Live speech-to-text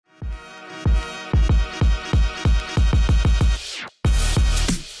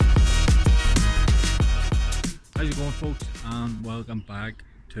folks, and welcome back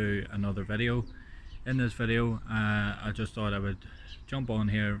to another video. In this video I just thought I would jump on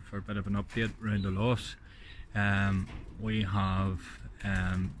here for a bit of an update around the lofts. We have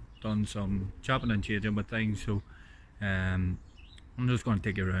done some chopping and changing with things, so I'm just going to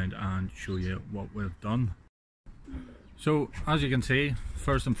take you around and show you what we've done. So as you can see,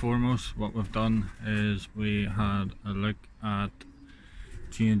 first and foremost what we've done is we had a look at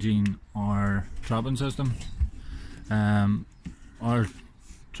changing our trapping system. Our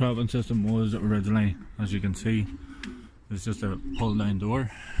trapping system was originally, as you can see, it's just a pull down door.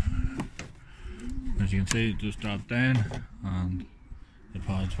 As you can see, it just dropped down and the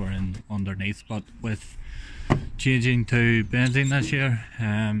pads were in underneath, but with changing to benzing this year,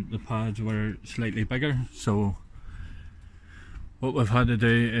 the pads were slightly bigger, so what we've had to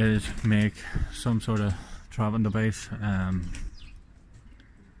do is make some sort of trapping device.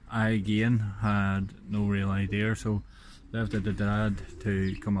 I again had no real idea, so left it to Dad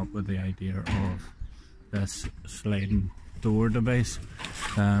to come up with the idea of this sliding door device.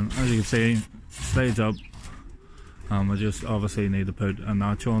 As you can see, slides up, and we just obviously need to put a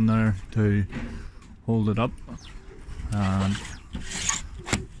notch on there to hold it up, and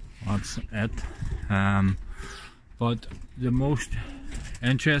that's it. But the most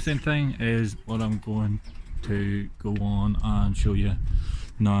interesting thing is what I'm going to go on and show you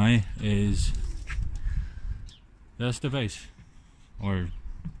now is this device, or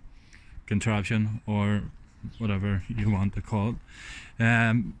contraption, or whatever you want to call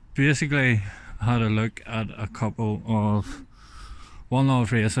it. Basically I had a look at a couple of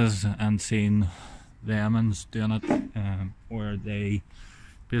one-off races and seen them doing it, where they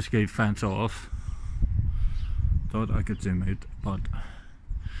basically fence off. Thought I could zoom out, but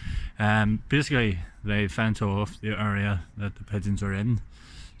basically they fence off the area that the pigeons are in.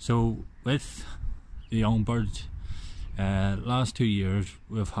 So with the young birds, last 2 years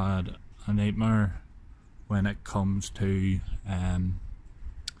we've had a nightmare when it comes to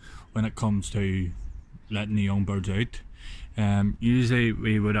letting the young birds out. Usually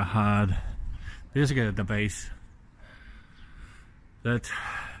we would have had basically a device that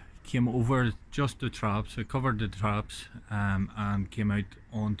came over just the traps, it covered the traps, and came out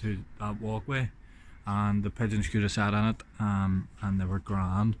onto that walkway, and the pigeons could have sat on it, and they were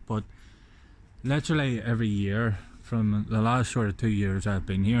grand. But literally every year from the last sort of 2 years I've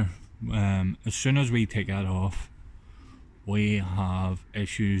been here, as soon as we take that off, we have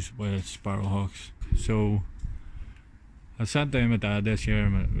issues with sparrowhawks. So I sat down with Dad this year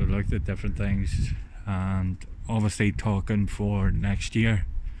and we looked at different things, and obviously talking for next year,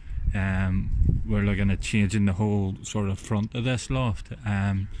 we're looking at changing the whole sort of front of this loft,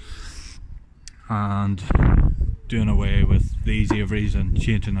 and doing away with these aviaries and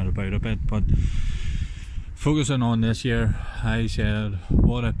changing it about a bit. But focusing on this year, I said,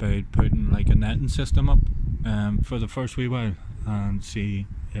 what about putting like a netting system up for the first wee while and see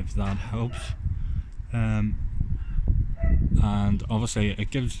if that helps. And obviously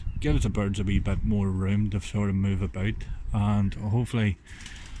it gives the birds a wee bit more room to sort of move about, and hopefully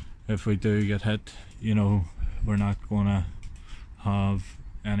if we do get hit, you know, we're not gonna have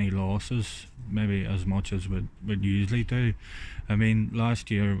any losses, maybe as much as we'd usually do. I mean, last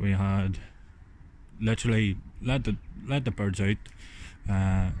year we had literally let the birds out.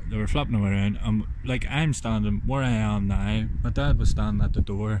 They were flapping around, and like, I'm standing where I am now, my dad was standing at the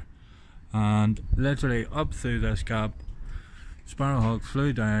door, and literally up through this gap, sparrowhawk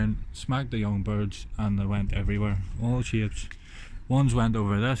flew down, smacked the young birds, and they went everywhere, all shapes. Ones went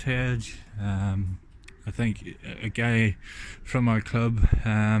over this hedge. I think a guy from our club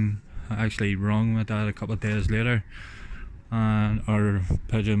actually rung my dad a couple of days later, and our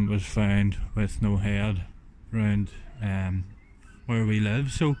pigeon was found with no head around where we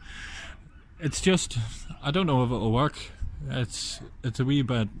live. So it's just, I don't know if it'll work. It's a wee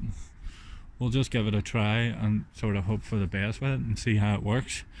bit, we'll just give it a try and sort of hope for the best with it and see how it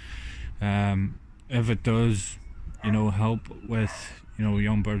works. If it does, you know, help with, you know,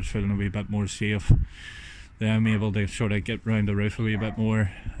 young birds feeling a wee bit more safe, then I'm able to sort of get round the roof a wee bit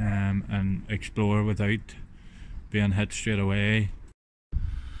more, and explore without being hit straight away.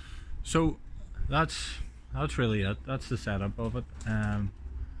 So that's really it. That's the setup of it. I'm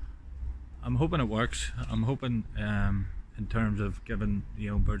hoping it works. I'm hoping in terms of giving the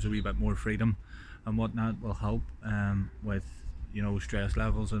young birds a wee bit more freedom and whatnot will help with, you know, stress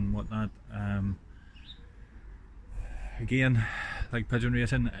levels and whatnot. Again, like pigeon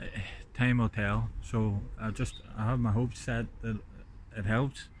racing, time will tell. So I have my hopes set that it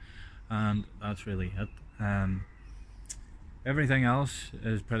helps, and that's really it. everything else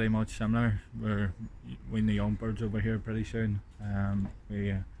is pretty much similar. We're weaning the young birds over here pretty soon.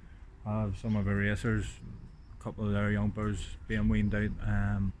 We have some of our racers, a couple of their young birds being weaned out,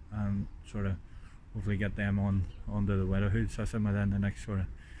 and sort of hopefully get them onto the widowhood system within the next sort of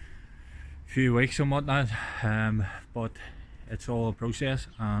few weeks and whatnot. But it's all a process,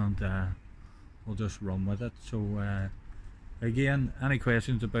 and we'll just run with it. So again, any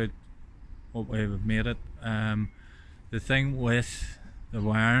questions about what we've made it? The thing with the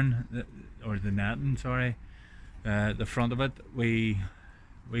wiring, or the netting, sorry, the front of it, we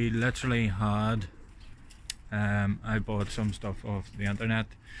literally had, I bought some stuff off the internet,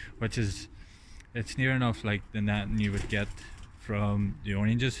 which is, it's near enough like the netting you would get from the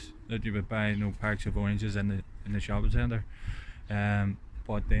oranges that you would buy, packs of oranges in the shopping centre.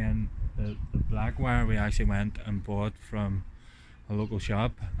 But then the black wire we actually went and bought from a local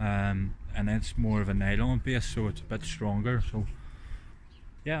shop, and it's more of a nylon base, so it's a bit stronger. So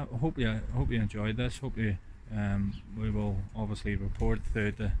yeah, I hope you enjoyed this. Hope you we will obviously report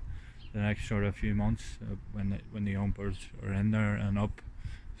throughout the next sort of few months, when the young birds are in there and up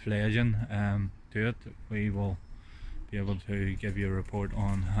fledging to it. We will be able to give you a report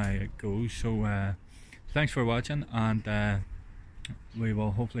on how it goes. So thanks for watching, and we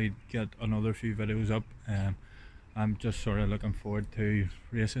will hopefully get another few videos up. I'm just sort of looking forward to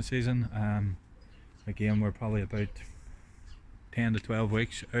racing season. Again, we're probably about 10 to 12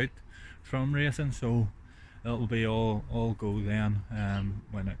 weeks out from racing, so it'll be all go then,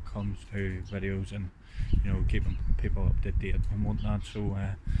 when it comes to videos and keeping people up to date and whatnot. So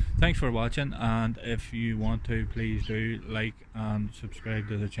thanks for watching, and if you want to, please do like and subscribe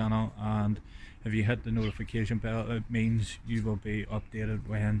to the channel, and if you hit the notification bell, it means you will be updated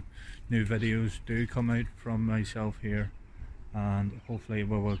when new videos do come out from myself here. And hopefully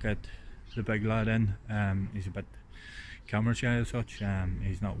we will get the big lad in. He's a bit camera shy as such.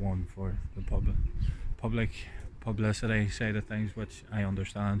 He's not one for the public publicity side of things, which I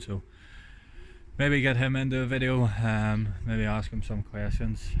understand. So maybe get him into a video, maybe ask him some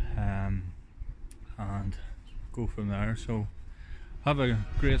questions, and go from there. So have a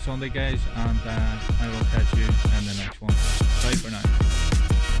great Sunday, guys, and I will catch you in the next one.